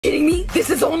Kidding me?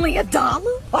 This is only $1?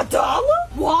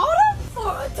 $1? Water for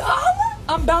 $1?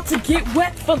 I'm about to get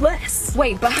wet for less.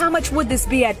 Wait, but how much would this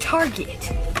be at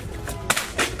Target?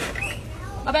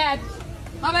 My bad.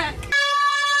 My bad.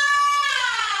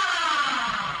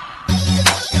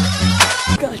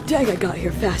 God dang, I got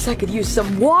here fast. I could use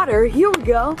some water. Here we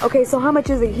go. Okay, so how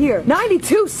much is it here?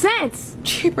 92 cents!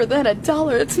 Cheaper than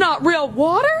 $1. It's not real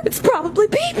water. It's probably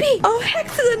pee-pee. Oh, heck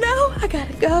to the no. I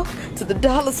gotta go to the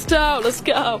dollar store. Let's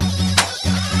go.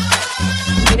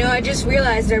 You know, I just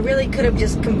realized I really could have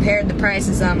just compared the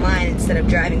prices online instead of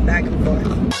driving back and forth.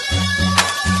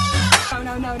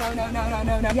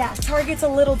 No. Yeah, Target's a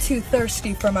little too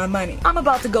thirsty for my money. I'm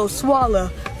about to go swallow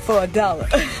for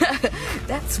 $1.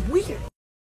 That's weird.